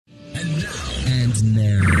begins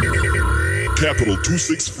now. Capital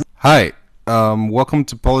 264. Hi, welcome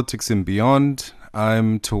to Politics and Beyond.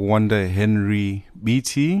 I'm Upenyu Henry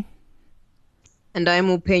BT. And I'm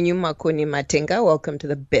Upenyu Matenga. Welcome to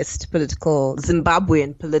the best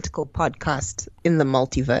Zimbabwean political podcast in the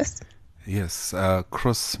multiverse. Yes,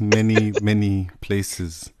 across many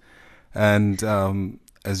places. And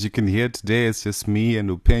as you can hear today, it's just me and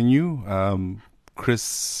Upenyu.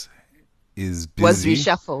 Chris is busy. Was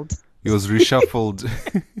reshuffled. He was reshuffled.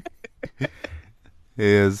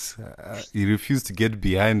 Yes, he refused to get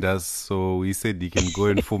behind us, so he said he can go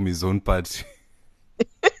and form his own party.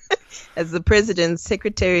 As the president's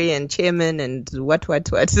secretary and chairman and what. I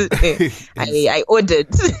ordered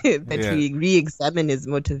that we re-examine his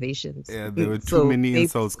motivations. Yeah, there were too many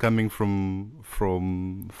insults coming from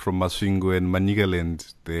Masvingo and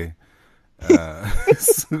Manigaland there.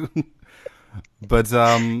 But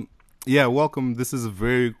welcome. This is a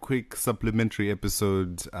very quick supplementary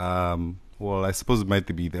episode. Well, I suppose it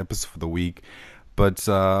might be the episode for the week, but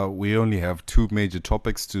we only have two major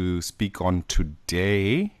topics to speak on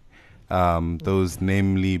today. Those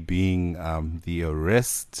namely being the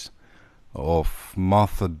arrest of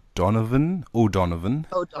Martha O'Donovan.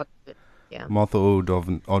 Yeah. Martha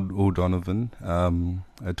O'Donovan,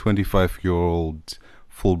 a 25-year-old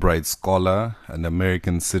Fulbright scholar, an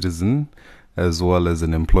American citizen, as well as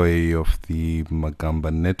an employee of the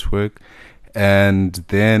Magamba network. And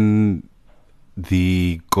then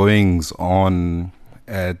the goings on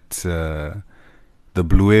at the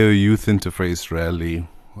Bulawayo Youth Interface rally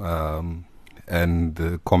and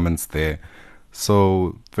the comments there.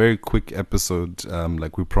 So very quick episode.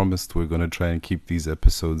 Like we promised, we're going to try and keep these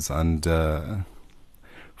episodes under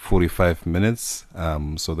 45 minutes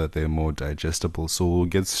so that they're more digestible. So we'll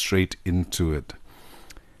get straight into it.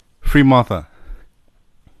 Free Martha.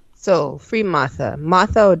 So, free Martha.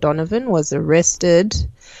 Martha O'Donovan was arrested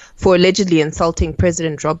for allegedly insulting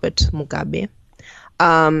President Robert Mugabe.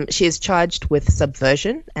 She is charged with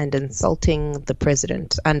subversion and insulting the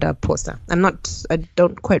president under POSA. I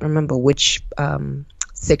don't quite remember which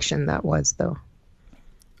section that was, though.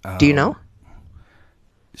 Do you know?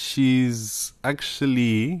 She's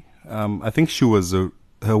actually, I think she was,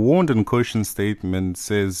 her warrant and caution statement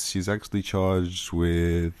says she's actually charged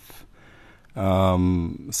with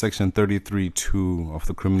Section 33(2) of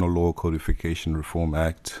the Criminal Law Codification Reform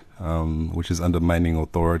Act, which is undermining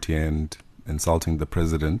authority and insulting the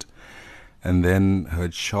president. And then her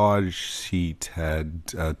charge sheet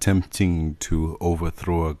had attempting to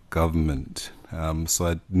overthrow a government.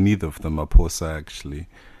 So neither of them are POSA, actually,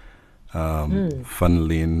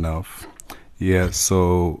 funnily enough. Yeah,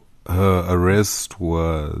 so her arrest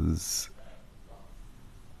was...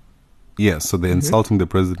 Yeah, so they're insulting the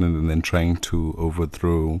president and then trying to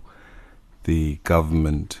overthrow the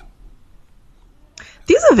government.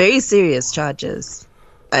 These are very serious charges.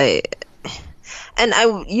 My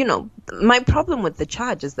problem with the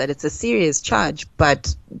charge is that it's a serious charge,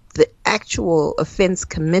 but the actual offense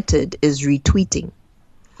committed is retweeting.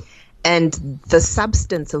 And the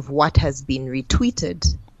substance of what has been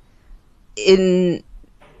retweeted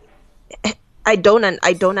I don't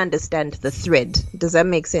understand the thread. Does that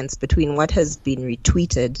make sense between what has been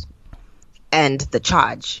retweeted and the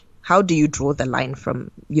charge? How do you draw the line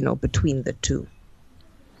from, between the two?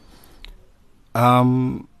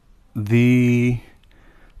 That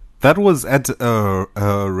was at her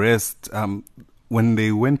arrest. When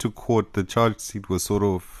they went to court, the charge sheet was sort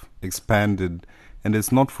of expanded, and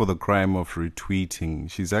it's not for the crime of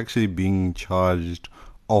retweeting. She's actually being charged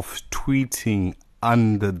of tweeting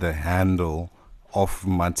under the handle of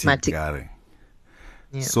Matigari.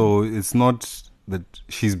 Yeah. So it's not that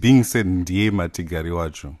she's being said Ndiye Matigari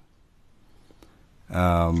wacho.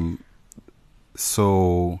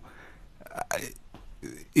 So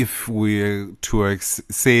if we're to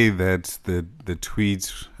say that the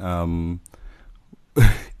tweet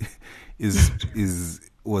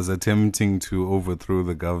was attempting to overthrow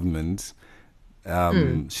the government,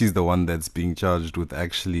 she's the one that's being charged with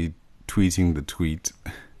actually tweeting the tweet,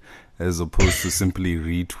 as opposed to simply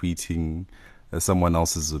retweeting someone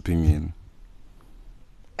else's opinion.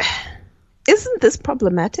 Isn't this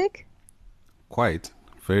problematic? Quite,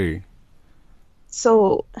 very.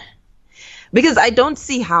 So, because I don't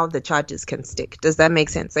see how the charges can stick. Does that make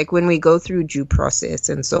sense? Like when we go through due process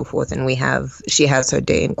and so forth, and she has her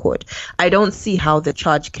day in court, I don't see how the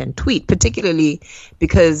charge can tweet, particularly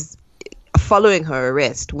because following her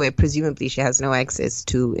arrest, where presumably she has no access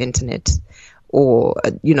to internet or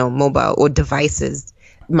mobile or devices,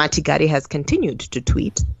 Matigari has continued to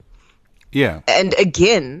tweet. Yeah. And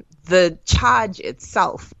again, the charge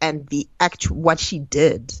itself and the what she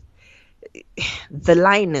did the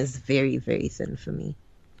line is very, very thin for me.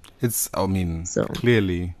 I mean, So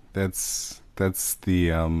clearly that's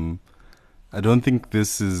the I don't think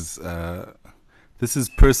this is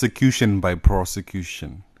persecution by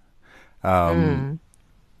prosecution.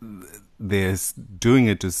 They're doing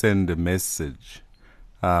it to send a message.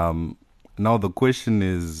 Now the question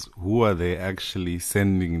is, who are they actually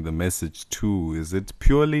sending the message to? Is it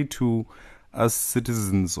purely to us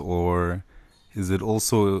citizens, or is it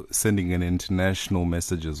also sending an international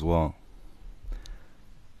message as well?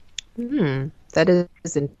 that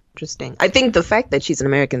is interesting. I think the fact that she's an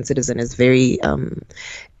American citizen is very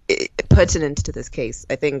pertinent to this case.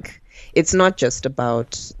 I think it's not just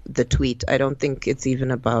about the tweet. I don't think it's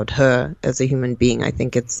even about her as a human being. I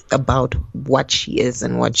think it's about what she is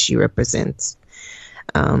and what she represents.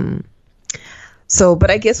 But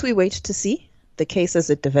I guess we wait to see the case as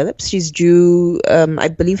it develops. She's due, I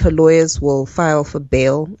believe her lawyers will file for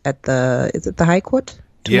bail at is it the High Court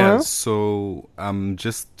tomorrow? Yeah, so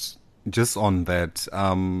just on that,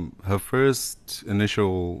 her first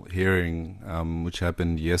initial hearing, which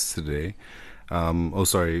happened yesterday,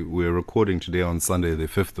 we're recording today on Sunday, the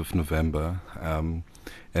 5th of November,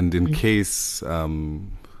 and in case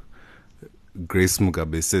Grace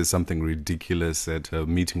Mugabe says something ridiculous at a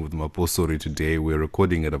meeting with Maposori today, we're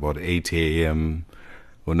recording at about 8 a.m.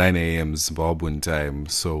 or 9 a.m. Zimbabwean time,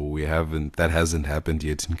 so that hasn't happened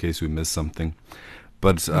yet in case we missed something.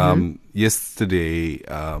 But yesterday,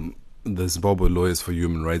 the Zimbabwe Lawyers for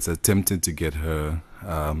Human Rights attempted to get her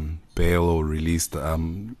bail or released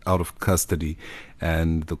out of custody,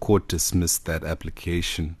 and the court dismissed that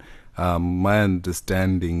application. My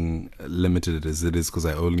understanding, limited as it is because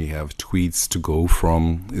I only have tweets to go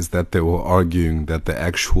from, is that they were arguing that the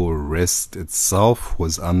actual arrest itself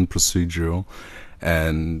was unprocedural,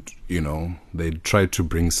 and they tried to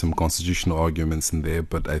bring some constitutional arguments in there,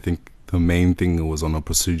 but I think the main thing was on a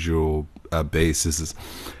procedural basis.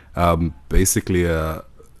 Basically,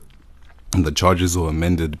 the charges were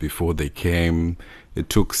amended before they came. It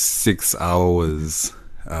took 6 hours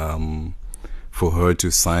for her to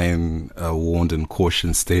sign a warrant and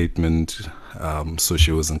caution statement. So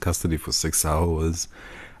she was in custody for 6 hours.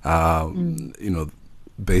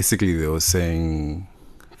 Basically they were saying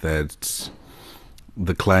that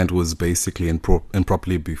the client was basically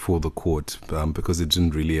improperly before the court because it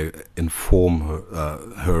didn't really inform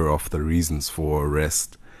her of the reasons for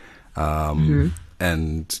arrest.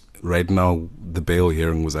 And right now, the bail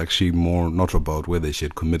hearing was actually more not about whether she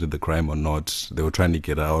had committed the crime or not. They were trying to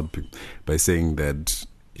get out by saying that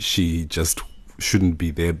she just shouldn't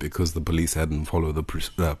be there because the police hadn't followed the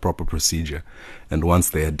proper procedure. And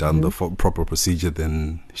once they had done the proper procedure,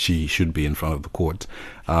 then she should be in front of the court.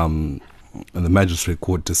 And the magistrate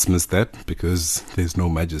court dismissed that because there's no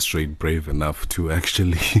magistrate brave enough to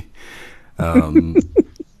actually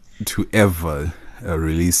to ever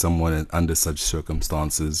release someone under such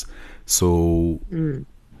circumstances. So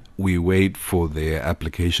we wait for their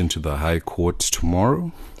application to the High Court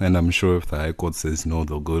tomorrow, and I'm sure if the High Court says no,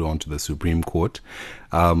 they'll go on to the Supreme Court.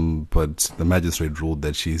 But the magistrate ruled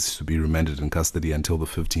that she's to be remanded in custody until the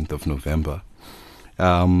 15th of November.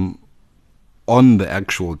 On the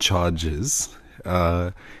actual charges,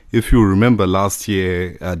 if you remember last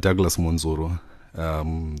year, Douglas Monzoro,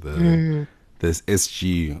 this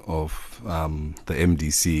SG of the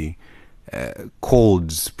MDC,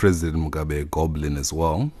 called President Mugabe a goblin as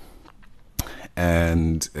well.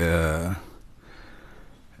 And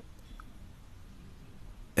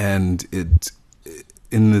it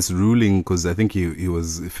in this ruling, because I think he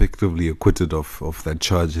was effectively acquitted of that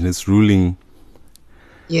charge, in his ruling.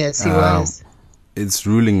 Yes, he was. Its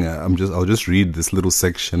ruling, I'll just read this little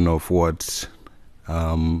section of what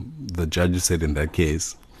the judge said in that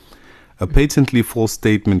case. A patently false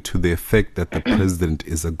statement to the effect that the president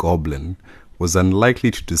is a goblin was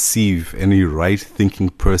unlikely to deceive any right-thinking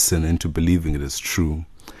person into believing it is true.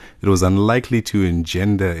 It was unlikely to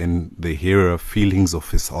engender in the hearer feelings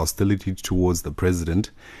of his hostility towards the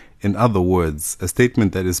president. In other words, a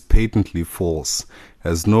statement that is patently false,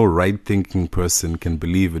 as no right-thinking person can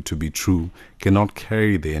believe it to be true, cannot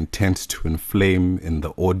carry the intent to inflame in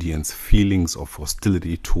the audience feelings of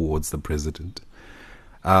hostility towards the president.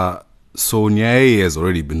 So Nyai has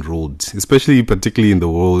already been ruled, especially particularly in the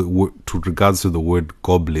world to regards to the word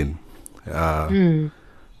goblin,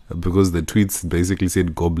 because the tweets basically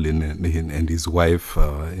said Goblin and his wife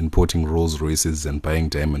importing Rolls Royces and buying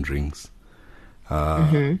diamond rings.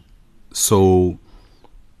 So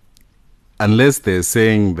unless they're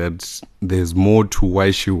saying that there's more to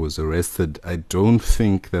why she was arrested, I don't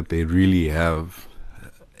think that they really have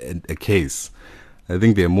a case. I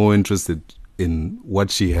think they're more interested in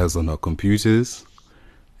what she has on her computers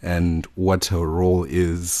and what her role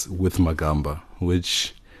is with Magamba,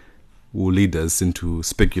 which will lead us into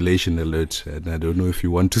speculation alert. And I don't know if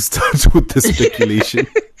you want to start with the speculation.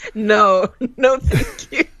 No,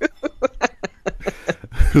 thank you.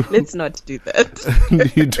 Let's not do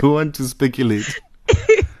that. You don't want to speculate.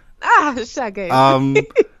 Shaggy.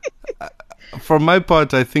 From my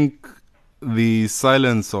part, I think the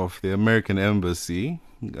silence of the American embassy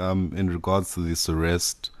in regards to this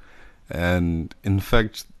arrest, and in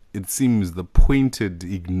fact, it seems the pointed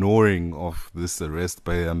ignoring of this arrest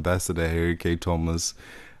by Ambassador Harry K. Thomas,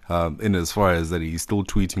 in as far as that he's still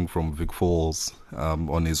tweeting from Vic Falls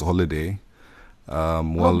on his holiday,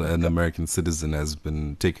 while an American citizen has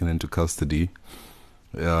been taken into custody,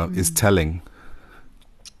 is telling.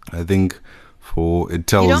 I think it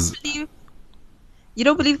tells. You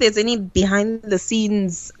don't believe there's any behind the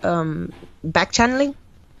scenes back channeling?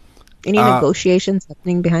 Any negotiations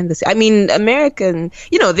happening behind the scenes? I mean, American,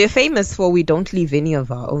 they're famous for we don't leave any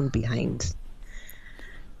of our own behind.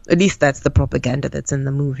 At least that's the propaganda that's in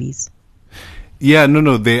the movies. Yeah,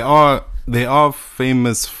 no, they are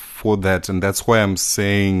famous for that, and that's why I'm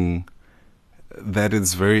saying that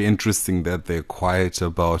it's very interesting that they're quiet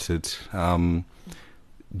about it.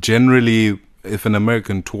 Generally, if an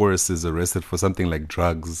American tourist is arrested for something like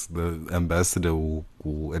drugs, the ambassador will,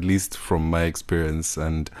 at least from my experience,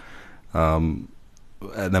 and an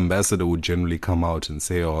ambassador would generally come out and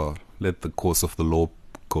say, "Oh, let the course of the law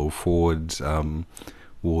go forward.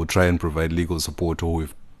 We'll try and provide legal support, or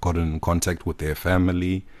we've gotten in contact with their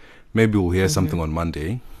family. Maybe we'll hear something on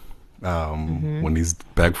Monday when he's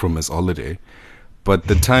back from his holiday." But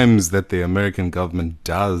the times that the American government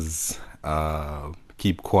does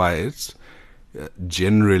keep quiet,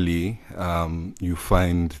 generally you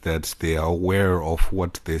find that they are aware of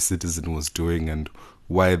what their citizen was doing and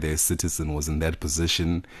why their citizen was in that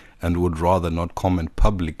position, and would rather not comment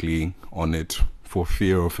publicly on it for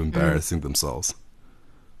fear of embarrassing themselves.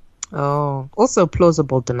 Oh, also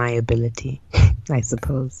plausible deniability, I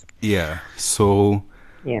suppose. Yeah. So,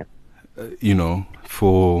 yeah,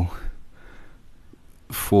 for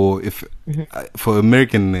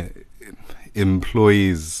American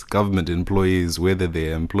employees, government employees, whether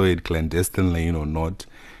they're employed clandestinely or not,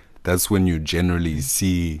 that's when you generally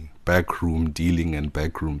see backroom dealing and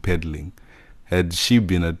backroom peddling. Had she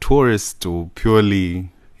been a tourist or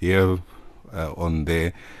purely here on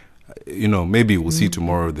there, maybe we'll see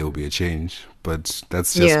tomorrow there'll be a change. But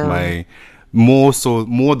that's just my more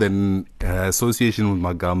than association with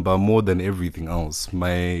Magamba, more than everything else.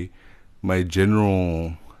 My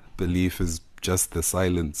general belief is just the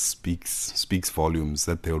silence speaks volumes,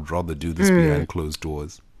 that they would rather do this behind closed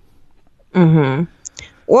doors. Mm-hmm.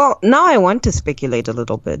 Well, now I want to speculate a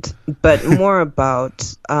little bit, but more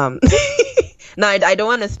about no, I don't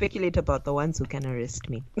want to speculate about the ones who can arrest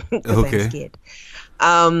me because I'm scared.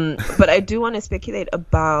 But I do want to speculate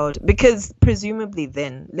about, because presumably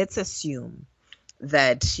then, let's assume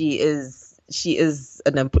that she is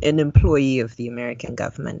an employee of the American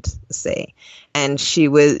government, say, and she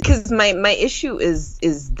was, because my issue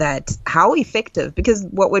is that how effective, because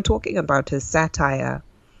what we're talking about is satire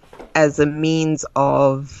as a means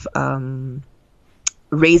of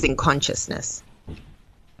raising consciousness,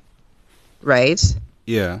 right?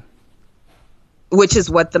 Yeah. Which is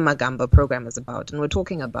what the Magamba program is about. And we're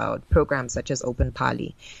talking about programs such as Open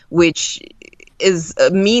Pali, which is a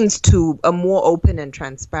means to a more open and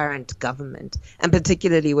transparent government, and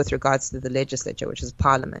particularly with regards to the legislature, which is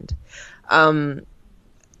parliament. I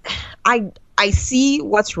see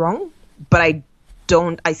what's wrong, but I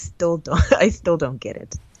still don't get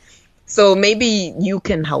it. So maybe you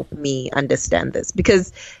can help me understand this,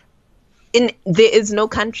 because there is no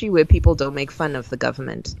country where people don't make fun of the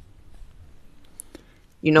government.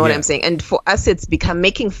 You know what I'm saying? And for us, it's become,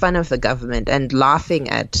 making fun of the government and laughing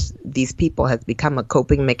at these people has become a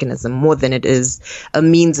coping mechanism more than it is a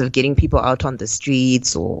means of getting people out on the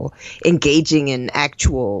streets or engaging in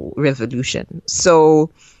actual revolution.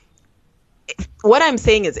 So what I'm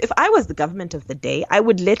saying is, if I was the government of the day, I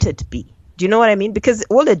would let it be. Do you know what I mean? Because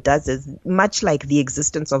all it does is, much like the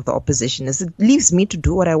existence of the opposition, is it leaves me to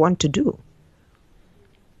do what I want to do.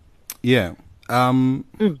 Yeah. I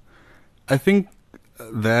think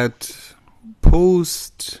that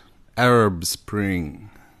post-Arab Spring,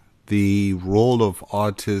 the role of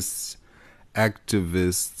artists,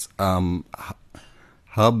 activists,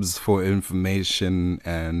 hubs for information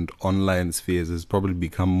and online spheres has probably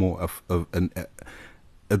become more of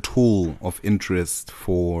a tool of interest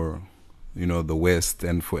for the West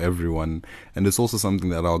and for everyone. And it's also something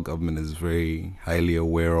that our government is very highly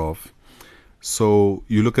aware of. So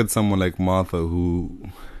you look at someone like Martha, who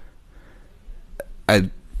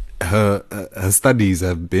her studies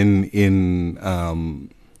have been in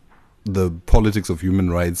the politics of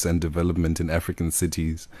human rights and development in African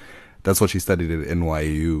cities. That's what she studied at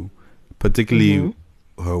NYU, particularly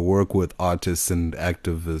her work with artists and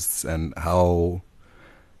activists and how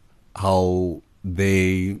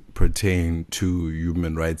they pertain to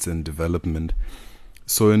human rights and development.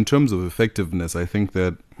 So in terms of effectiveness, I think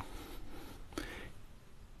that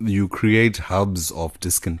you create hubs of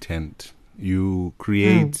discontent. You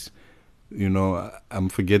create, I'm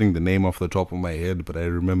forgetting the name off the top of my head, but I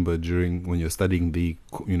remember when you're studying the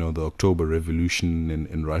October Revolution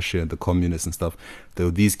in Russia and the communists and stuff, there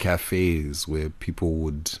were these cafes where people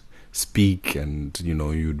would speak and,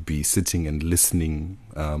 you'd be sitting and listening.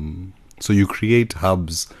 So you create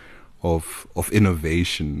hubs of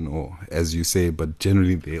innovation, or as you say, but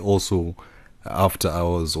generally they also after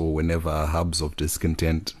hours or whenever are hubs of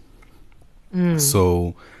discontent.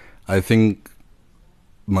 So I think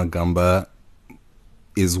Magamba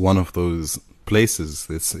is one of those places.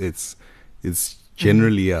 It's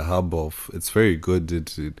generally a hub of. It's very good.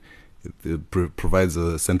 It provides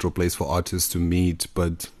a central place for artists to meet,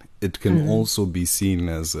 but it can also be seen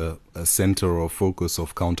as a center or focus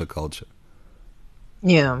of counterculture.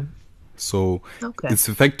 Yeah. So its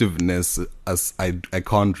effectiveness, as I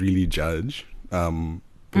can't really judge,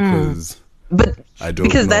 because I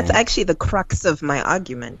don't know. That's actually the crux of my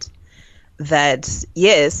argument. That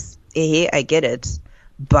yes, I get it,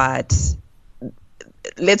 but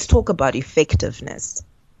let's talk about effectiveness.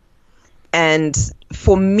 And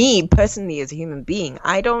for me personally, as a human being,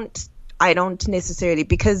 I don't necessarily,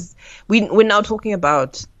 because we're now talking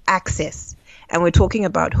about access, and we're talking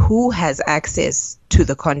about who has access to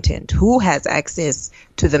the content, who has access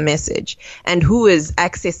to the message, and who is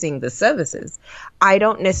accessing the services. I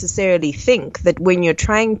don't necessarily think that when you're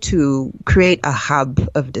trying to create a hub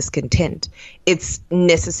of discontent, it's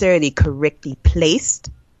necessarily correctly placed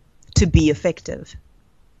to be effective.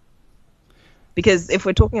 Because if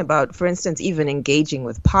we're talking about, for instance, even engaging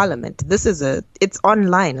with Parliament, it's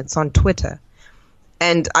online, it's on Twitter.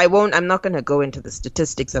 And I'm not going to go into the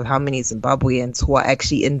statistics of how many Zimbabweans who are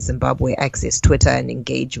actually in Zimbabwe access Twitter and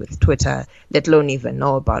engage with Twitter, let alone even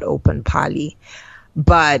know about Open Parley.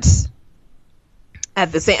 But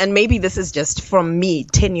at the same, and maybe this is just from me,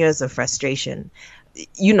 10 years of frustration.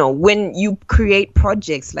 When you create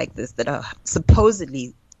projects like this that are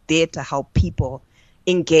supposedly there to help people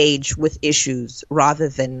engage with issues rather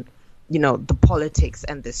than, the politics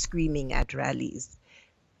and the screaming at rallies,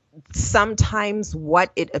 sometimes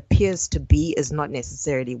what it appears to be is not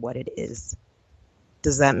necessarily what it is.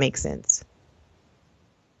 Does that make sense?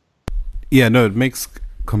 Yeah, no, it makes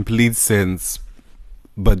complete sense.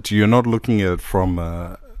 But you're not looking at it from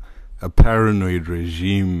a paranoid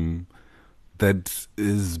regime that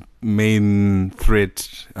is main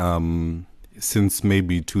threat since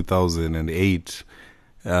maybe 2008,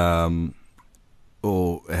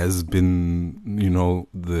 or has been,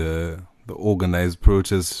 the organized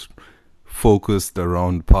protests focused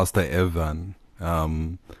around Pastor Evan.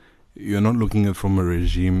 You're not looking at it from a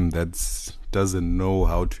regime that doesn't know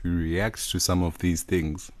how to react to some of these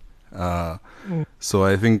things. So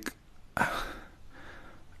I think,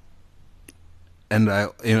 and I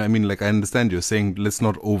understand you're saying let's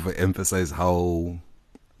not overemphasize how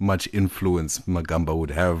much influence Magamba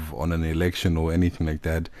would have on an election or anything like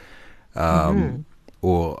that,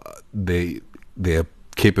 or their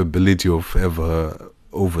capability of ever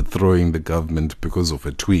overthrowing the government because of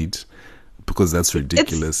a tweet, because that's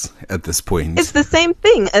ridiculous at this point. It's the same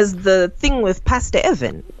thing as the thing with Pastor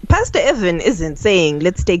Evan. Pastor Evan isn't saying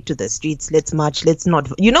let's take to the streets, let's march, let's not.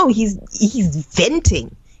 He's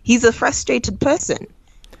venting. He's a frustrated person.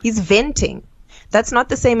 He's venting. That's not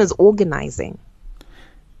the same as organizing.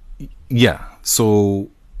 Yeah. So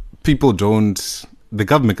people don't. The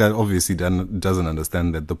government obviously doesn't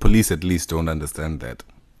understand that. The police at least don't understand that.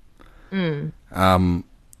 And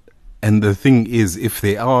the thing is, if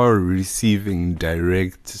they are receiving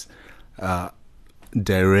direct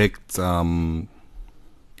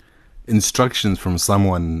instructions from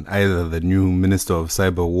someone, either the new Minister of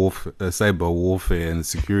Cyber Warfare and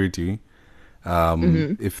Security,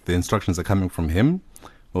 if the instructions are coming from him,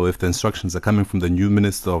 or if the instructions are coming from the new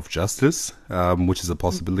Minister of Justice, which is a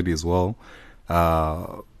possibility as well,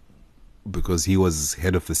 because he was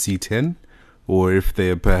head of the C10, or if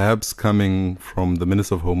they're perhaps coming from the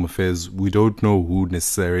Minister of Home Affairs. We don't know who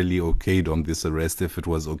necessarily okayed on this arrest, if it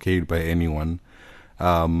was okayed by anyone.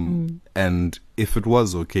 And if it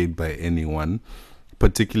was okayed by anyone,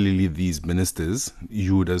 particularly these ministers,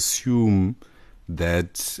 you would assume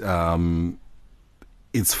that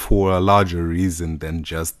it's for a larger reason than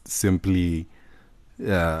just simply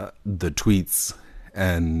the tweets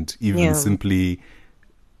and even simply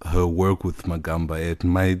her work with Magamba. It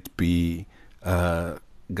might be,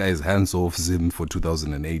 guys, hands off Zim for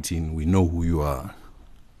 2018. We know who you are.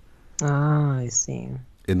 Ah, I see.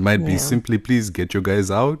 It might be simply, please get your guys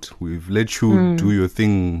out. We've let you do your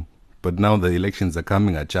thing, but now the elections are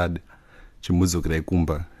coming at Chad. Chimuzo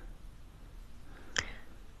Kumba.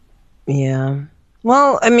 Yeah.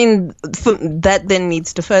 Well, I mean, that then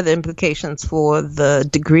leads to further implications for the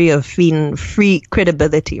degree of free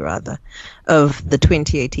credibility, rather, of the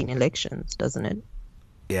 2018 elections, doesn't it?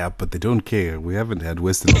 Yeah, but they don't care. We haven't had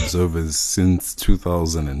Western observers since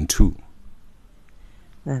 2002.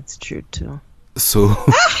 That's true too. So,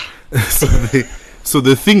 so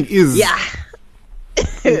the thing is, yeah,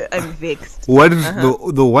 I'm vexed. What is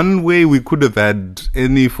the one way we could have had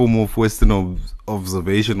any form of Western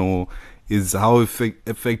observation or is how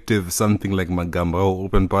effective something like Magamba or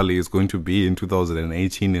Open Parley is going to be in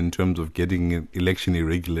 2018 in terms of getting election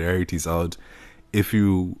irregularities out. If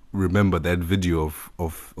you remember that video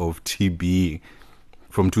of TB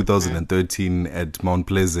from 2013 at Mount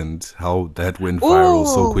Pleasant, how that went viral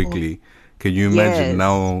so quickly. Can you imagine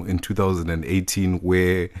now in 2018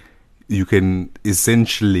 where you can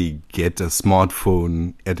essentially get a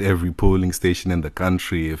smartphone at every polling station in the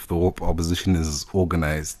country if the opposition is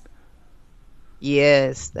organized?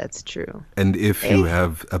 Yes, that's true. And if you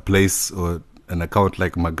have a place or an account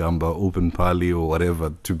like Magamba, Open Parley or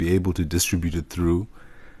whatever to be able to distribute it through,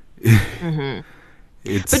 but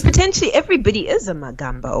potentially everybody is a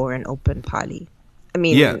Magamba or an Open Parley. I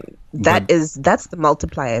mean, that's the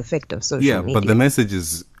multiplier effect of social media. But the message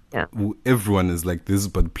is everyone is like this,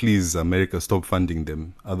 but please, America, stop funding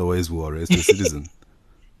them. Otherwise, we'll arrest the citizen.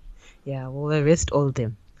 Yeah, we'll arrest all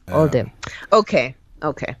them. All them. Okay.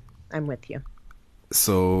 I'm with you.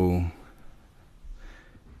 So,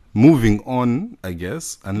 moving on, I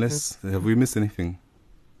guess, unless, have we missed anything?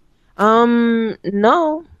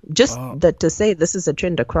 No. Just that to say this is a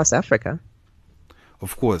trend across Africa.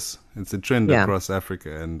 Of course, it's a trend across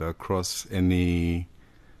Africa and across any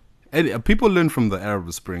people learn from the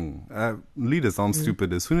Arab Spring. Leaders aren't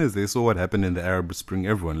stupid. As soon as they saw what happened in the Arab Spring,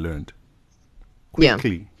 everyone learned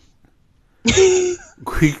quickly.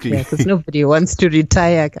 Quickly, because nobody wants to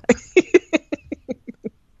retire.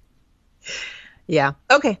 Yeah.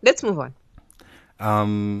 Okay, let's move on.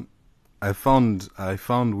 I found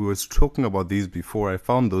we were talking about these before. I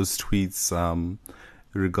found those tweets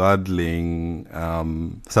regarding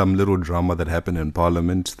some little drama that happened in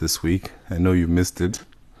Parliament this week. I know you missed it.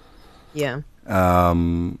 Yeah.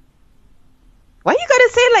 Why you gotta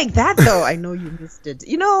say it like that though? I know you missed it.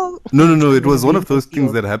 You know. No. It was one of those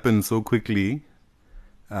things that happened so quickly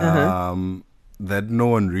that no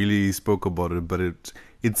one really spoke about it. But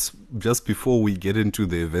it's just before we get into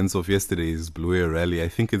the events of yesterday's Bulawayo rally. I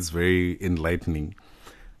think it's very enlightening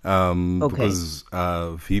because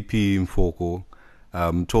VP Mfoko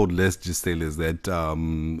told legislators that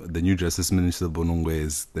the new Justice Minister Bonongwe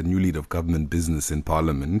is the new lead of government business in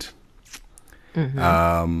Parliament.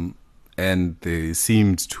 And there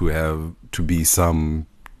seemed to be some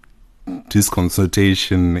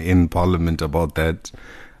disconsultation in Parliament about that,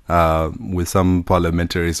 with some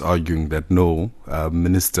parliamentarians arguing that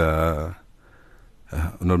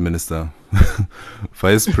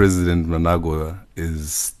Vice President Mnangagwa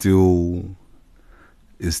is still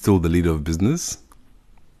the leader of business.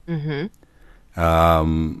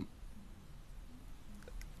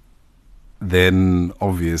 Then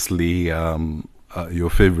obviously your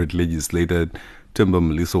favorite legislator Themba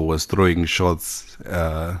Mliso was throwing shots,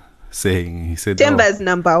 he said Themba's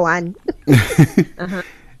number one.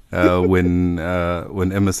 when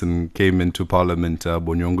Emerson came into Parliament,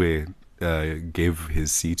 Bonyongwe gave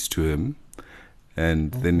his seat to him,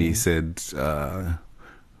 and then he said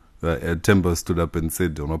Themba stood up and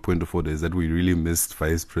said on a point of order is that we really missed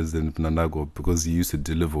Vice President Mnangagwa because he used to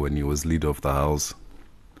deliver when he was leader of the house.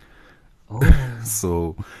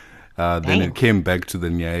 So then it came back to the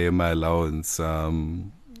Nyayema allowance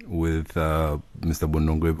with Mr.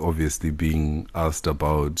 Bonongwe obviously being asked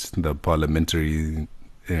about the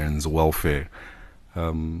parliamentarians' welfare,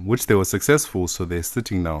 which they were successful, so they're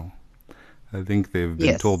sitting now. I think they've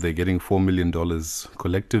been told they're getting $4 million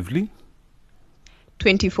collectively.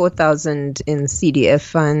 24,000 in CDF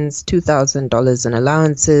funds, $2,000 in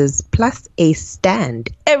allowances, plus a stand.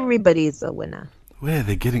 Everybody's a winner. Where are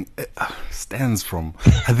they getting stands from?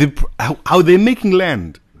 How are they making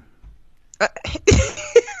land?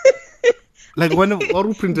 Like one of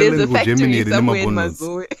there's a factory somewhere in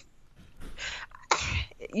Mazoe.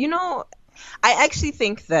 You know, I actually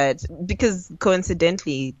think that because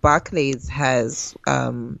coincidentally, Barclays has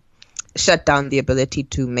shut down the ability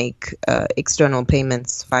to make external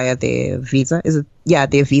payments via their Visa. Is it? Yeah,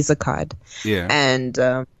 their Visa card. Yeah. And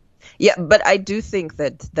yeah, but I do think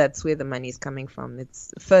that that's where the money's coming from.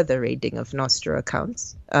 It's further raiding of Nostro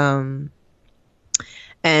accounts.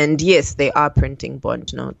 And yes, they are printing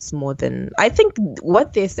bond notes more than I think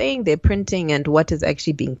what they're saying they're printing and what is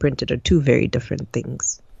actually being printed are two very different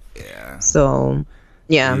things. Yeah. So,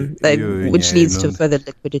 yeah, which leads to further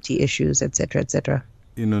liquidity issues, etc., etc.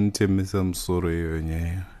 I'm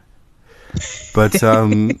sorry. But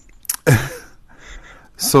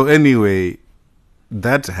so anyway,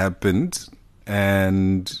 that happened,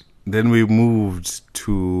 and then we moved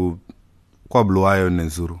to Bulawayo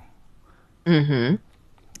Nezuru. Mm-hmm.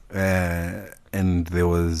 And there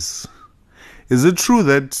was. Is it true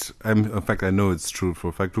that in fact, I know it's true for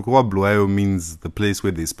a fact. Bulawayo means the place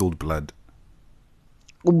where they spilled blood.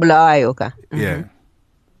 Bulawayo, okay. Yeah.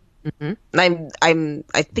 Mm-hmm.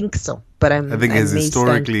 I think so, but I think as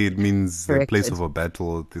historically it means corrected. The place of a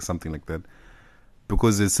battle, or something like that,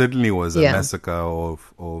 because it certainly was a massacre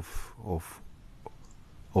of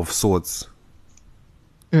sorts.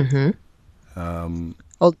 Mm-hmm. Well,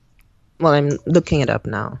 I'm looking it up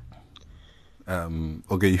now.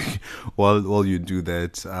 Okay, while you do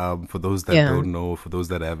that, for those that don't know, for those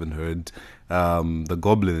that haven't heard, the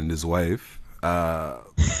Goblin and his wife. But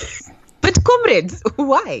comrades,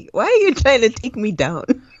 why? Why are you trying to take me down?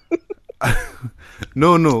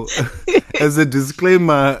 No. As a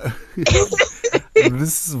disclaimer,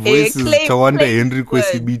 this voice is Tawanda Henry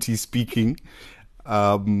Kwesibiti speaking.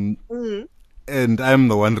 And I'm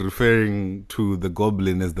the one referring to the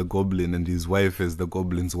Goblin as the Goblin and his wife as the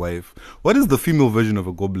Goblin's wife. What is the female version of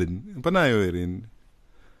a goblin?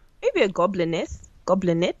 Maybe a gobliness.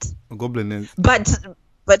 Goblinette. A gobliness.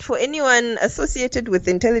 But for anyone associated with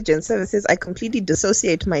intelligence services, I completely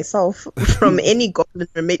dissociate myself from any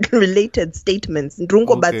goblin-related statements.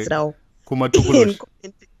 Ndrungo batsrao. Kumatokolosh.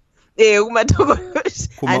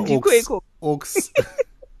 Kumatokolosh. Oaks.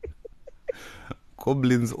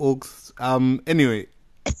 Goblins, oaks. Anyway,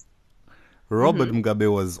 Robert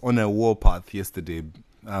Mugabe was on a war path yesterday.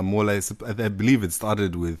 I believe it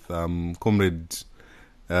started with Comrade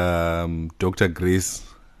Dr. Grace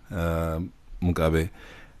Mugabe.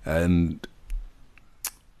 And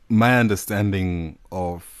my understanding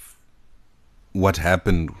of what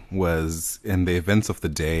happened was in the events of the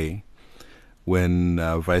day when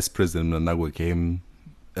Vice President Mnangagwa came,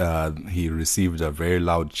 he received a very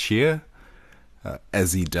loud cheer,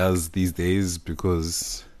 as he does these days,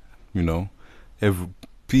 because, even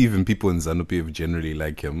people in ZANU-PF generally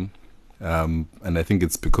like him. And I think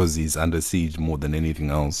it's because he's under siege more than anything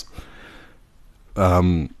else.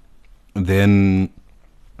 Then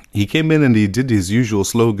he came in and he did his usual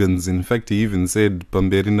slogans. In fact, he even said,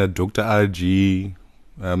 Pamberina, Dr. RG,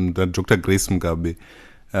 Dr. Grace Mugabe,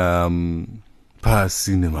 Pa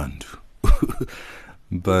Sinemandu.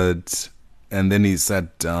 And then he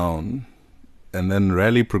sat down, and then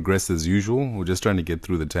rally progressed as usual. We're just trying to get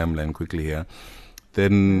through the timeline quickly here.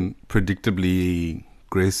 Then, predictably,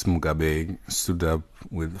 Grace Mugabe stood up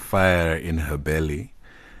with fire in her belly.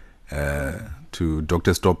 To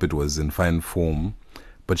Dr. Stop It was in fine form,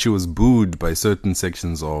 but she was booed by certain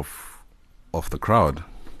sections of the crowd.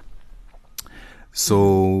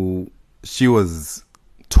 So she was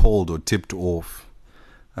told or tipped off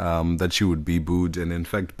that she would be booed, and in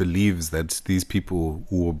fact believes that these people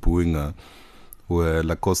who were booing her were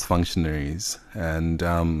Lacoste functionaries. And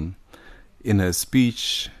in her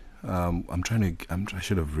speech, I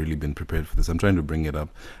should have really been prepared for this. I'm trying to bring it up.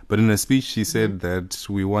 But in her speech, she said that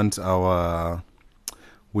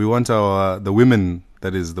the women,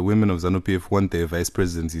 that is the women of ZANU-PF, want their vice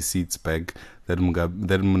presidency seats back that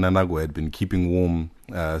Mnangagwa had been keeping warm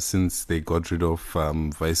since they got rid of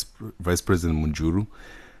Vice President Munjuru.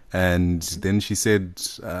 And then she said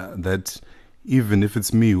that even if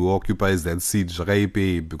it's me who occupies that seat,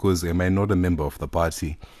 because am I not a member of the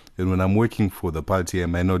party? And when I'm working for the party,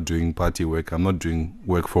 am I not doing party work? I'm not doing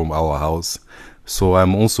work from our house. So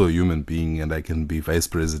I'm also a human being and I can be vice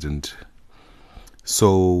president.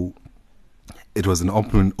 So it was an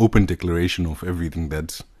open declaration of everything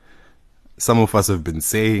that some of us have been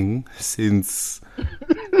saying since...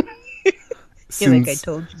 like I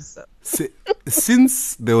told you so.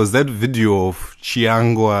 Since there was that video of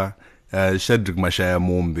Chiangwa, Shadrach Mashaya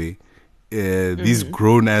Mombe, these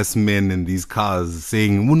grown-ass men in these cars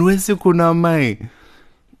saying, "Munwese kuna mai,"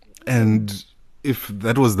 and if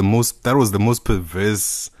that was the most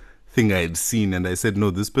perverse thing I had seen, and I said,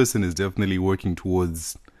 no, this person is definitely working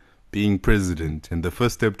towards being president, and the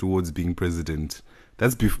first step towards being president,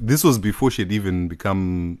 this was before she had even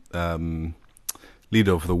become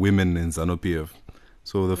leader of the women in ZANU-PF.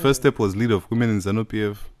 So the first step was leader of women in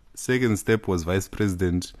ZANU-PF. Second step was vice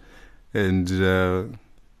president. And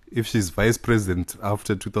if she's vice president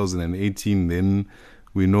after 2018, then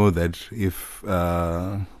we know that if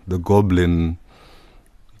the Goblin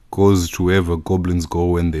goes to wherever goblins go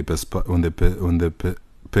when they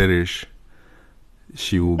perish,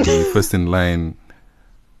 she will be first in line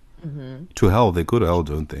to hell. They go to hell,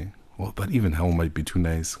 don't they? Well, but even hell might be too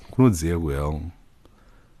nice.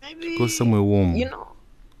 Maybe, go somewhere warm. You know,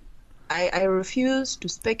 I refuse to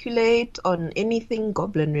speculate on anything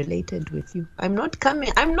Goblin related with you. I'm not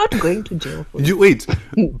going to jail for you. Wait,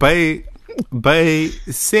 by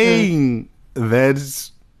saying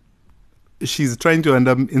that she's trying to end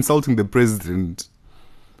up insulting the president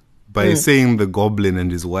by saying the Goblin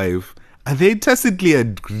and his wife, are they tacitly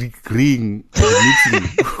agreeing? The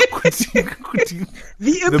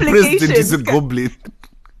president is a goblin.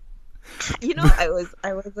 You know, I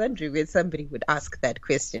was wondering when somebody would ask that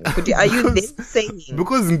question. Are you then saying?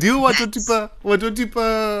 Because ndio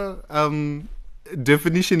watotipa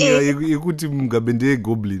definition yekuti Mugabe ndiye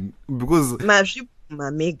goblin, because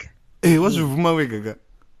mamega. Wazvivuma wega.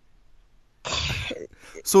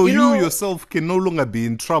 So you yourself can no longer be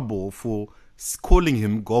in trouble for calling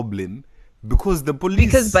him goblin because the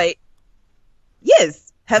police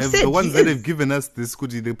have said the ones that have given us this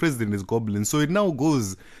kuti the president is goblin. So it now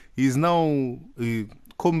goes. He's now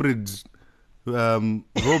Comrade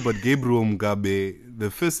Robert Gabriel Mugabe,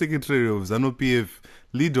 the first secretary of ZANU-PF,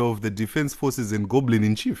 leader of the defense forces and goblin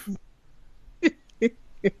in chief.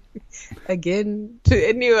 Again, to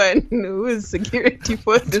anyone who is security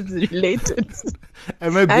forces related.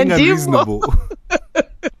 Am I being unreasonable?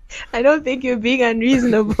 I don't think you're being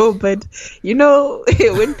unreasonable, but you know,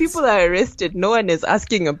 when people are arrested, no one is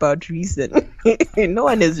asking about reason. No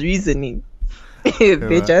one is reasoning.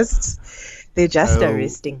 They're just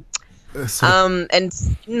arresting. And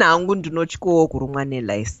now I'm going to know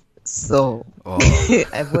so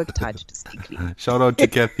I've worked hard to stay clean. Shout out to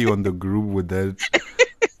Kathy on the group with that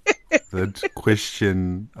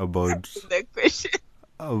question about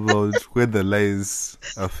where the lies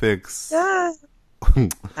affects.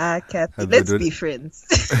 Kathy, let's be friends.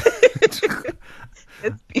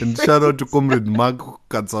 And shout out to Comrade Mark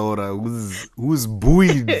Katsaora, who's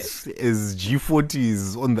buoyed as G40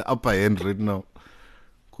 is on the upper end right now.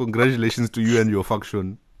 Congratulations to you and your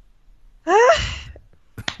faction.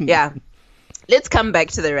 Yeah. Let's come back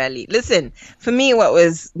to the rally. Listen, for me, what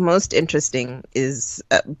was most interesting is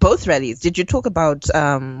both rallies. Did you talk about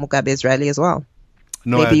Mugabe's rally as well?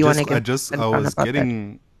 No, maybe I was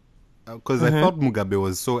getting... Because I thought Mugabe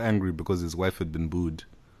was so angry because his wife had been booed.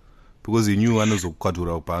 Because he knew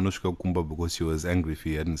Anozokwatura Panoshka Kumba because she was angry if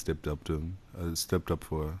he hadn't stepped up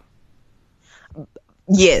for her.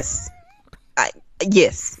 Yes.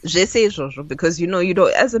 Yes. Je sais, Jojo, because you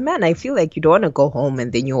don't, as a man, I feel like you don't want to go home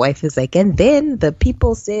and then your wife is like, and then the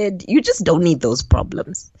people said, you just don't need those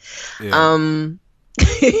problems. Yeah.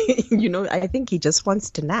 I think he just wants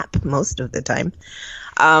to nap most of the time.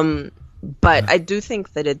 But I do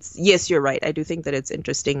think that yes, you're right. I do think that it's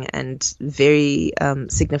interesting and very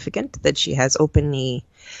significant that she has openly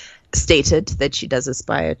stated that she does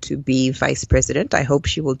aspire to be vice president. I hope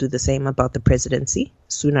she will do the same about the presidency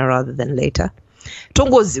sooner rather than later.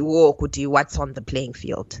 Tongoziwo kuti what's on the playing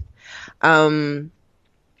field.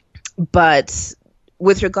 But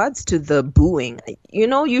with regards to the booing,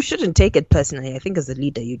 you shouldn't take it personally. I think as a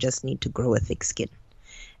leader, you just need to grow a thick skin.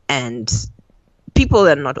 And people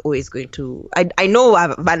are not always going to... I know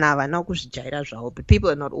but people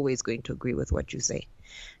are not always going to agree with what you say.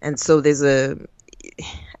 And so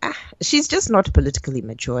she's just not politically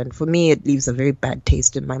mature. And for me, it leaves a very bad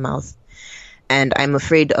taste in my mouth. And I'm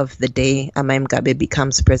afraid of the day Amai Mugabe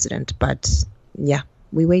becomes president. But yeah,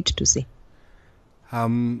 we wait to see.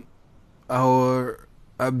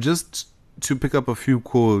 Just to pick up a few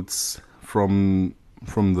quotes from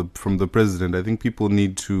the president, I think people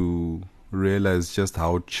need to realize just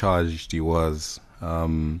how charged he was.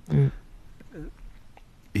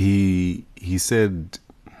 He said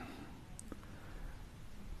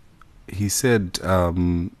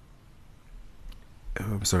I'm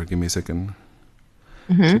sorry, give me a second.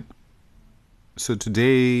 So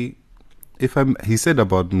today, he said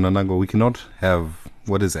about Mnangagwa, we cannot have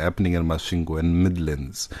what is happening in Masvingo and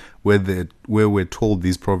Midlands, where we're told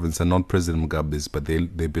these provinces are not President Mugabe's, but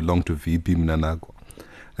they belong to VP Mnangagwa.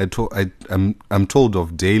 I'm told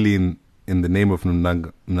of daily in the name of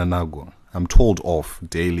Mnangagwa. I'm told of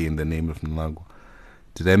daily in the name of Mnangagwa.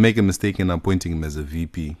 Did I make a mistake in appointing him as a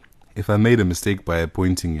VP? if I made a mistake by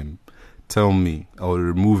appointing him, tell me. I will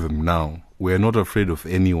remove him now. We are not afraid of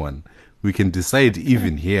anyone. We can decide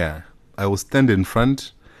even here. I will stand in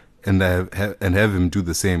front and have him do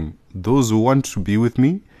the same. Those who want to be with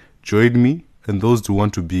me, join me, and those who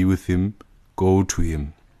want to be with him, go to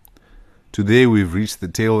him. Today we've reached the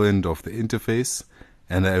tail end of the interface,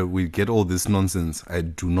 and we get all this nonsense. I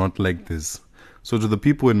do not like this. So to the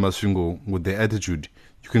people in Masvingo with their attitude,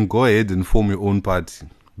 you can go ahead and form your own party,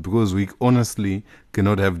 because we honestly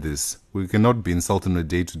cannot have this. We cannot be insulted on a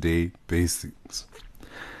day-to-day basis.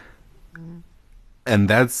 And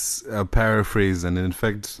that's a paraphrase, and in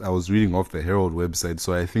fact, I was reading off the Herald website,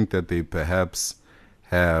 so I think that they perhaps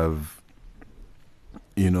have,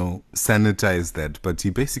 sanitized that. But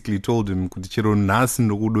he basically told him, chero nasi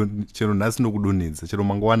nokudonedza, chero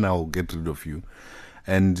mangwana I'll get rid of you.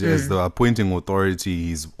 And as the appointing authority,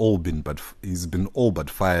 he's been all but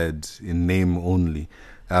fired in name only.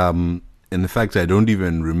 In fact, I don't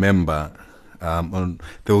even remember.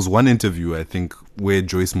 There was one interview, I think, where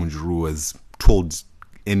Joyce Mujuru was told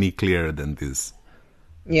any clearer than this.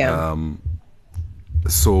 Yeah.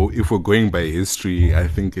 So if we're going by history, I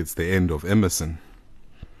think it's the end of Emerson.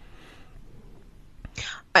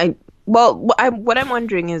 What I'm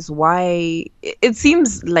wondering is why it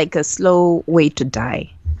seems like a slow way to die.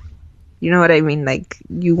 You know what I mean? Like,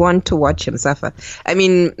 you want to watch him suffer. I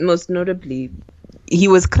mean, most notably, he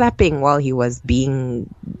was clapping while he was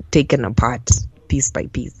being taken apart piece by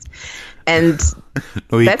piece. And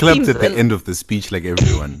no, he clapped at the end of the speech like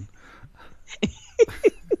everyone.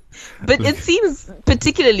 But it seems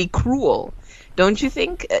particularly cruel, don't you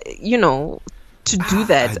think? To do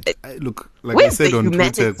that. Look, like I said on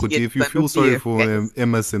Twitter, Kuti, if you feel sorry for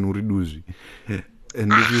Emerson Uriduji,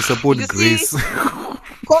 and if you support Grace...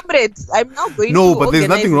 Comrades, I'm now going to... No, but there's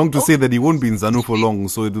nothing wrong to say that he won't be in ZANU for long,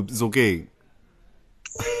 so it's okay.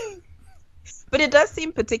 But it does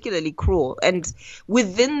seem particularly cruel. And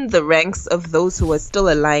within the ranks of those who are still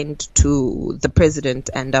aligned to the president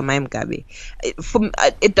and Amai Mugabe,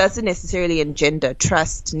 it doesn't necessarily engender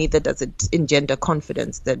trust, neither does it engender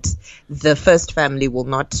confidence that the first family will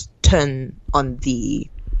not turn on the...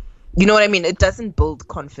 You know what I mean? It doesn't build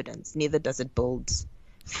confidence, neither does it build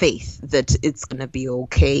faith that it's going to be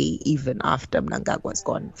okay even after Mnangagwa's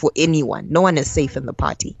gone for anyone. No one is safe in the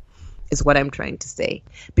party. Is what I'm trying to say.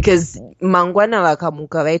 Because mangwana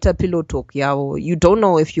wakamuka vaita pillow talk yao, you don't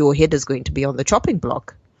know if your head is going to be on the chopping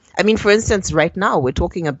block. I mean, for instance, right now we're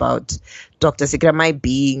talking about Dr. Sigramai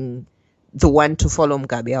being the one to follow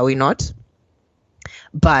Mugabe, are we not?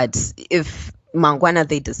 But if mangwana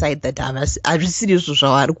they decide that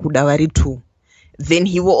then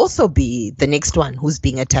he will also be the next one who's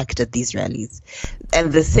being attacked at these rallies.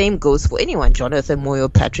 And the same goes for anyone, Jonathan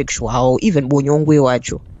Moyo, Patrick Shwao, even Bonyongwe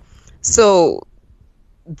Wajo. So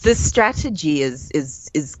this strategy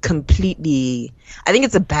is completely, I think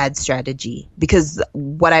it's a bad strategy, because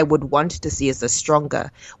what I would want to see is a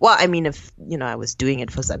stronger, well, I mean, if, I was doing it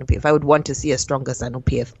for ZANU-PF, I would want to see a stronger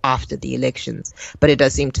ZANU-PF after the elections. But it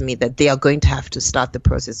does seem to me that they are going to have to start the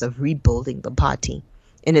process of rebuilding the party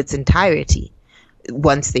in its entirety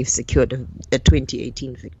once they've secured a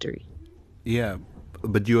 2018 victory. Yeah.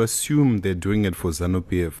 But you assume they're doing it for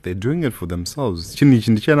ZANU-PF. They're doing it for themselves.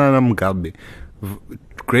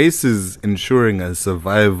 Grace is ensuring a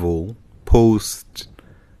survival post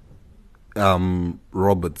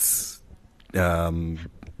Robert's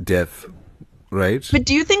death, right? But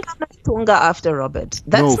do you think I'm not stronger after Robert?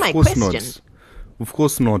 That's my question. Not. Of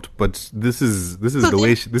course not. But this is the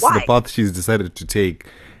way this is the path she's decided to take,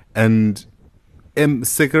 and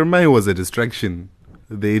Sekermai was a distraction.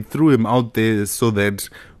 They threw him out there so that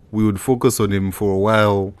we would focus on him for a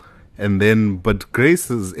while, but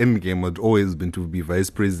Grace's endgame had always been to be vice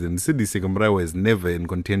president. Sidi Sekamrai was never in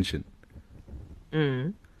contention.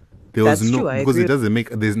 There was no, because it doesn't make.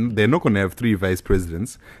 They're not going to have 3 vice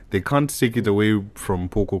presidents. They can't take it away from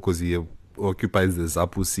Poko because he occupies the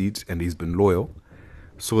Zapu seat and he's been loyal.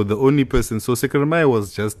 So the only person, Sekamrai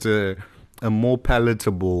was just a more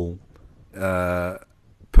palatable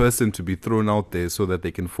person to be thrown out there so that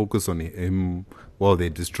they can focus on him while they're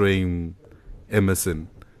destroying Emerson.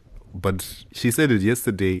 But she said it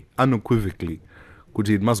yesterday unequivocally.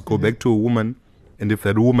 It must go back to a woman, and if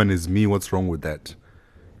that woman is me, what's wrong with that?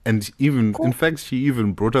 And even, in fact, she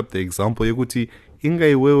even brought up the example yokuti inga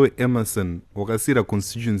iwewe Emerson wakasira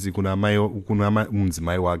constituency kuna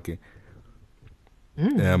mzimai wake.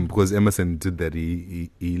 Because Emerson did that, he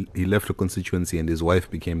left a constituency and his wife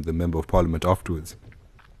became the member of parliament afterwards.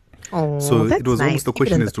 Oh, so it was nice. almost a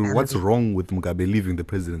question as to what's wrong with Mugabe leaving the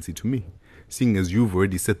presidency to me, seeing as you've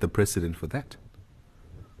already set the precedent for that.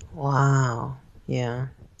 Wow. Yeah.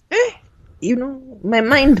 my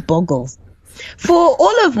mind boggles. For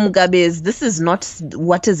all of Mugabe's, this is not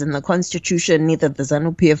what is in the constitution, neither the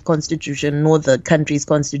ZANU-PF constitution nor the country's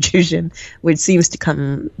constitution, which seems to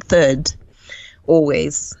come third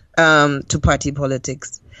always to party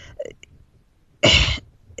politics.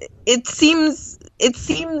 It seems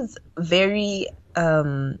very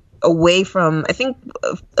away from. I think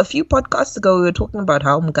a few podcasts ago we were talking about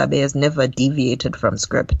how Mugabe has never deviated from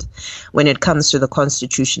script when it comes to the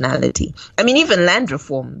constitutionality. I mean, even land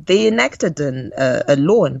reform, they enacted a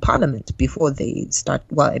law in parliament before they start.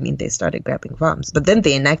 Well, I mean, they started grabbing farms, but then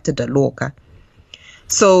they enacted a law.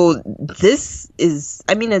 So this is,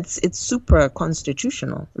 I mean, it's super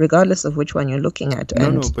constitutional, regardless of which one you're looking at.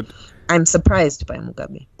 No, but I'm surprised by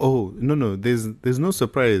Mugabe. Oh no, there's no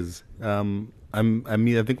surprise. I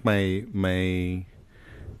mean, I think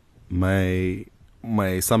my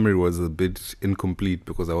summary was a bit incomplete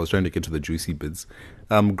because I was trying to get to the juicy bits.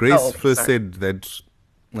 Grace first said that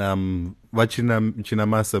Chinamasa,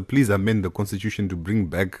 please amend the constitution to bring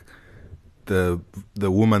back the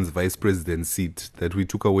woman's vice president seat that we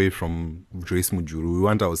took away from Joyce Mujuru. We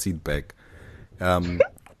want our seat back.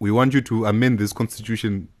 We want you to amend this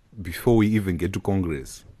constitution before we even get to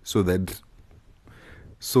Congress, so they're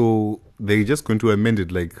just going to amend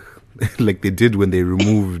it like they did when they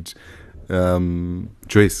removed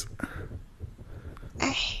Joyce.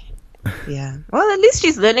 Yeah. Well, at least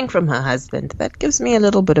she's learning from her husband. That gives me a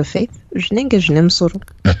little bit of faith. I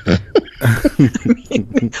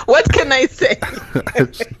mean, what can I say?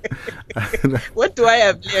 What do I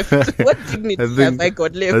have left? What dignity have I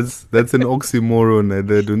got left? That's an oxymoron. I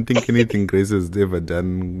don't think anything Grace has ever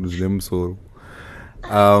done.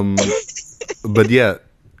 But yeah.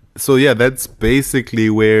 So yeah, that's basically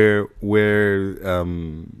where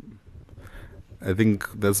I think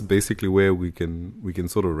that's basically where we can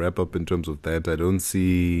sort of wrap up in terms of that. I don't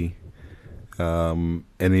see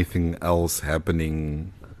anything else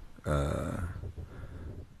happening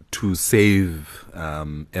to save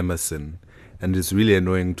Emerson, and it's really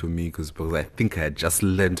annoying to me because I think I had just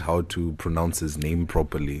learned how to pronounce his name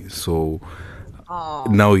properly. So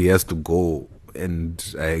now he has to go, and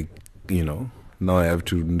now I have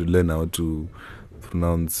to learn how to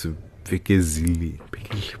pronounce Pekezile.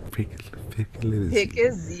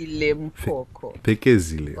 Pekezile Mpoko.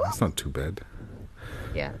 Pekezile. That's not too bad.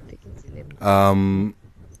 Yeah, Pekezile.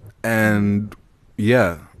 And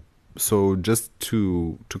yeah, so just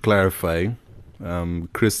to clarify,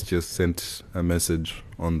 Chris just sent a message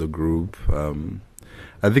on the group.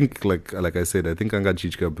 I think, like I said, I think Anga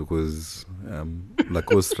Chichka because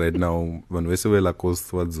Lacoste right now, when we say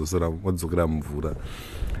Lacoste, what's Mvura?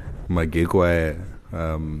 Mageko,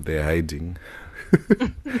 they're hiding.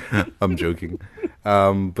 I'm joking.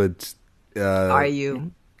 But are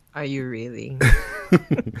you really?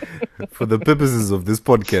 For the purposes of this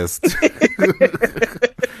podcast,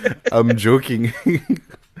 I'm joking.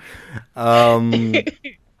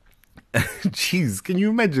 Jeez, can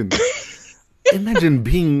you imagine? Imagine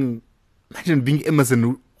being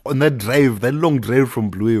Emerson on that drive, that long drive from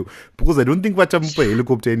Bulawayo, because I don't think vachamupa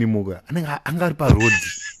helicopter anymore. Angaripa road.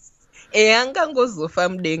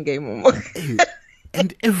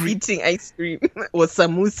 And every eating ice cream or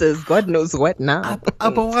samosas, God knows what now.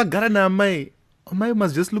 Amai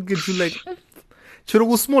must just look at you like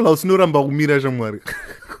Chiro small house no ramba umira jamwari.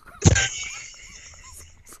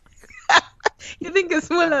 You think a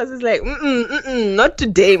small house is like, not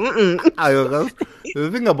today. The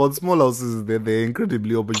thing about small houses is that they're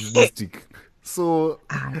incredibly opportunistic. So,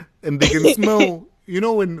 and they can smell,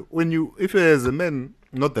 when you, if you're as a man,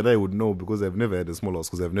 not that I would know because I've never had a small house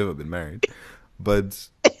because I've never been married. But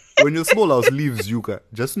when your small house leaves you,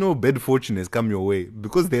 just know bad fortune has come your way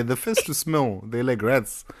because they're the first to smell. They're like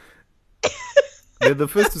rats. They're the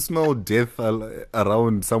first to smell death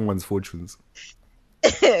around someone's fortunes.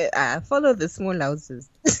 Follow the small houses.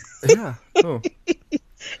 Yeah. No.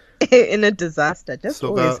 In a disaster. Just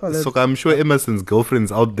always follow. So I'm sure Emerson's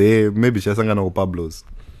girlfriend's out there. Maybe she's hanging out with Pablo's.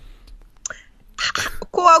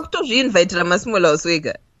 Invite a small house.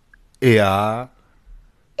 Yeah.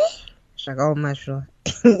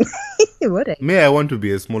 May I want to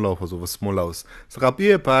be a small house of a small house. So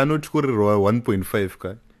kapie pa no chukuro 1.5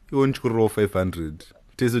 ka. You want chukuro 500.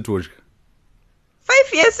 Tese torch.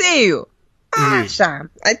 5 years you. Sham.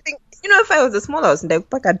 I think if I was a small house and I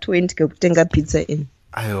pack a 20 kutenga pizza in.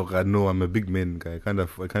 No, I'm a big man guy. I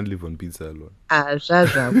can't live on pizza alone.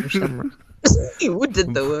 Who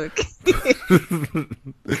did the work?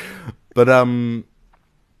 But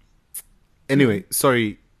anyway,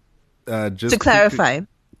 sorry. Just to clarify,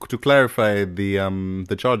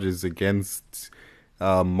 the charges against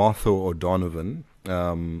Martha O'Donovan,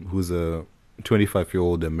 who's a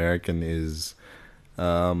 25-year-old American is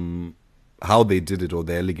how they did it, or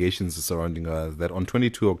the allegations surrounding her, that on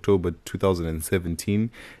 22 October 2017,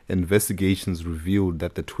 investigations revealed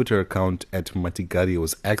that the Twitter account at Matigari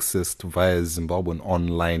was accessed via Zimbabwean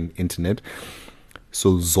online internet.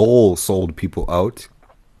 So Zol sold people out.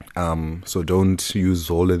 So don't use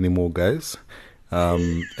Zol anymore, guys.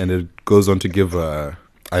 And it goes on to give a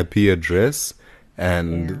IP address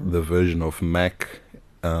and the version of Mac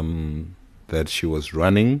that she was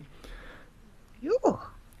running.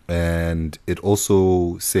 And it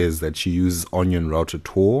also says that she uses Onion Router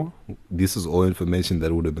Tor. This is all information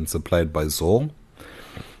that would have been supplied by Zol.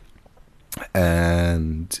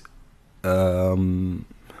 And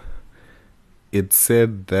it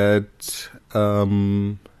said that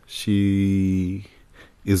she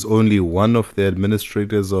is only one of the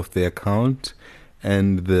administrators of the account.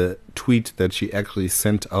 And the tweet that she actually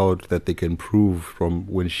sent out that they can prove from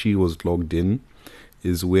when she was logged in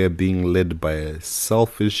is "We're being led by a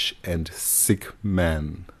selfish and sick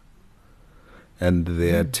man." And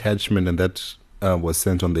the attachment, and that was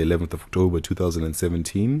sent on the 11th of October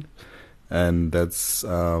 2017. And that's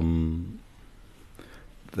that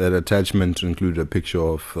attachment included a picture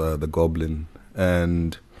of the Goblin.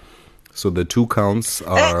 And so the two counts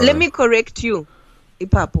are... let me correct you,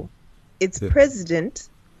 Ipapo. It's President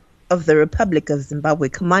of the Republic of Zimbabwe,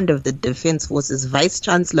 Commander of the Defense Forces, Vice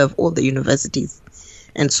Chancellor of all the universities,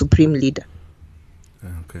 and Supreme Leader.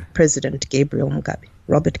 Okay. President Gabriel Mugabe.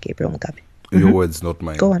 Robert Gabriel Mugabe. Your words, not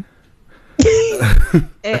mine. Go on.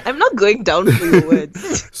 I'm not going down for your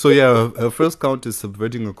words. So yeah, her first count is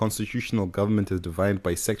subverting a constitutional government as defined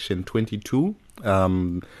by Section 22.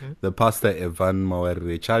 The pastor Evan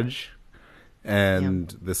Mawarire charge.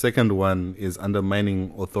 And the second one is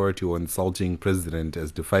undermining authority or insulting president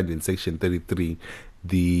as defined in Section 33,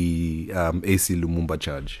 the AC Lumumba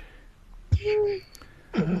charge.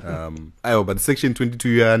 But Section 22,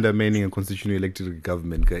 you are undermining a constitutionally elected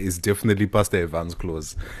government, is definitely Pastor Evan's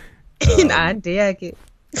clause.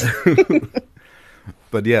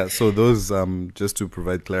 But yeah, so those, just to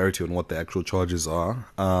provide clarity on what the actual charges are.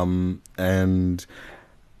 And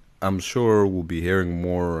I'm sure we'll be hearing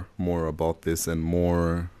more about this and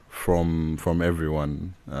more from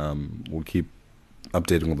everyone. We'll keep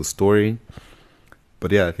updating on the story.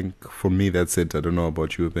 But yeah, I think for me that's it. I don't know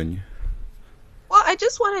about you, Upenyu. Well, I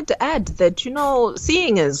just wanted to add that,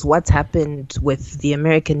 seeing as what's happened with the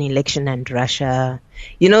American election and Russia,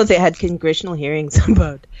 they had congressional hearings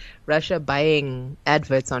about Russia buying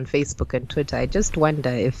adverts on Facebook and Twitter. I just wonder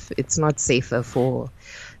if it's not safer for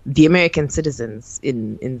the American citizens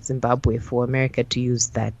in Zimbabwe for America to use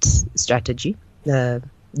that strategy,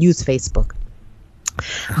 use Facebook.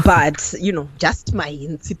 But, just my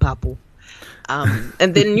insipapo.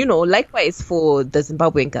 And then, likewise for the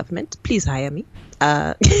Zimbabwean government, please hire me.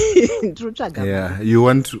 Yeah, you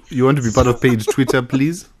want to be part of Page Twitter,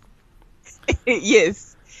 please?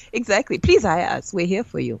 Yes, exactly. Please hire us. We're here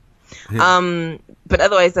for you. Yeah. But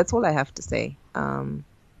otherwise, that's all I have to say.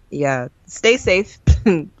 Yeah, stay safe.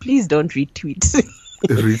 Please don't retweet.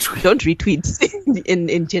 Don't retweet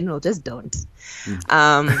in general. Just don't.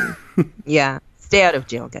 Yeah, stay out of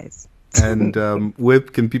jail, guys. And where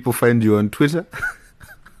can people find you on Twitter?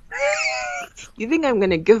 You think I'm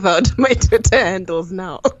going to give out my Twitter handles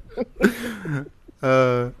now?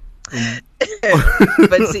 But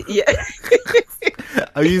yeah.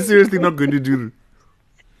 Are you seriously not going to do it?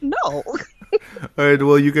 No. All right,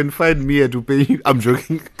 well, you can find me at Upenyu. I'm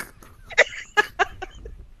joking.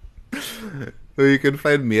 So you can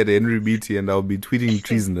find me at Henry Beatty, and I'll be tweeting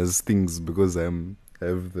treasonous things because I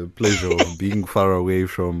have the pleasure of being far away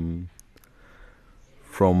from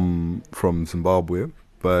Zimbabwe.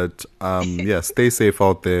 But yeah, stay safe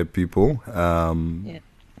out there, people. Yeah,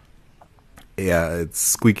 it's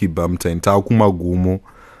squeaky bum time. So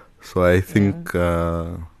I think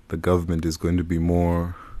the government is going to be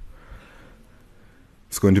more.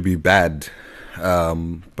 It's going to be bad.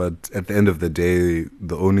 But at the end of the day,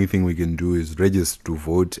 the only thing we can do is register to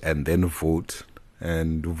vote and then vote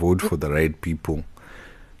and vote for the right people.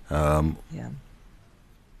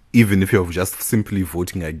 Even if you're just simply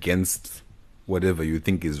voting against whatever you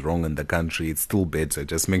think is wrong in the country, it's still better.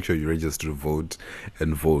 Just make sure you register to vote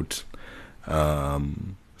and vote.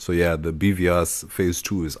 So yeah, the BVR's phase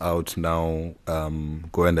 2 is out now.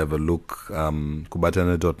 Go and have a look.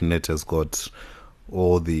 Kubatana.net has got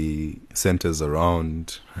all the centers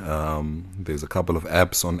around. There's a couple of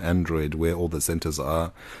apps on Android where all the centers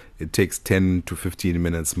are. It takes 10 to 15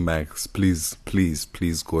 minutes max. Please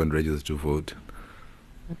go and register to vote.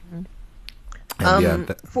 And yeah,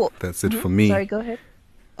 that's it for me. Sorry, go ahead.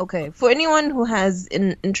 Okay, for anyone who has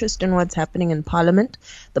an interest in what's happening in Parliament,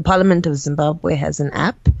 the Parliament of Zimbabwe has an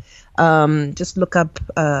app. Just look up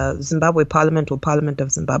Zimbabwe Parliament or Parliament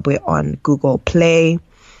of Zimbabwe on Google Play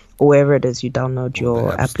or wherever it is you download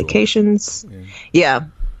your applications. Yeah,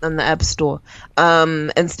 on the App Store.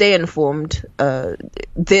 And stay informed.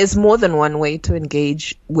 There's more than one way to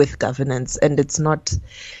engage with governance, and it's not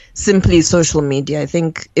simply social media. I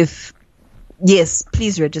think yes,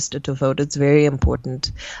 please register to vote. It's very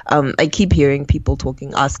important. I keep hearing people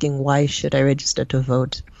asking, why should I register to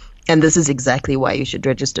vote? And this is exactly why you should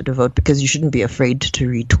register to vote, because you shouldn't be afraid to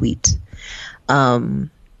retweet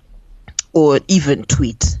or even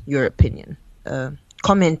tweet your opinion.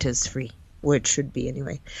 Comment is free, or it should be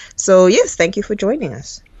anyway. So yes, thank you for joining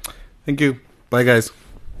us. Thank you. Bye, guys.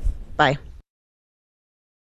 Bye.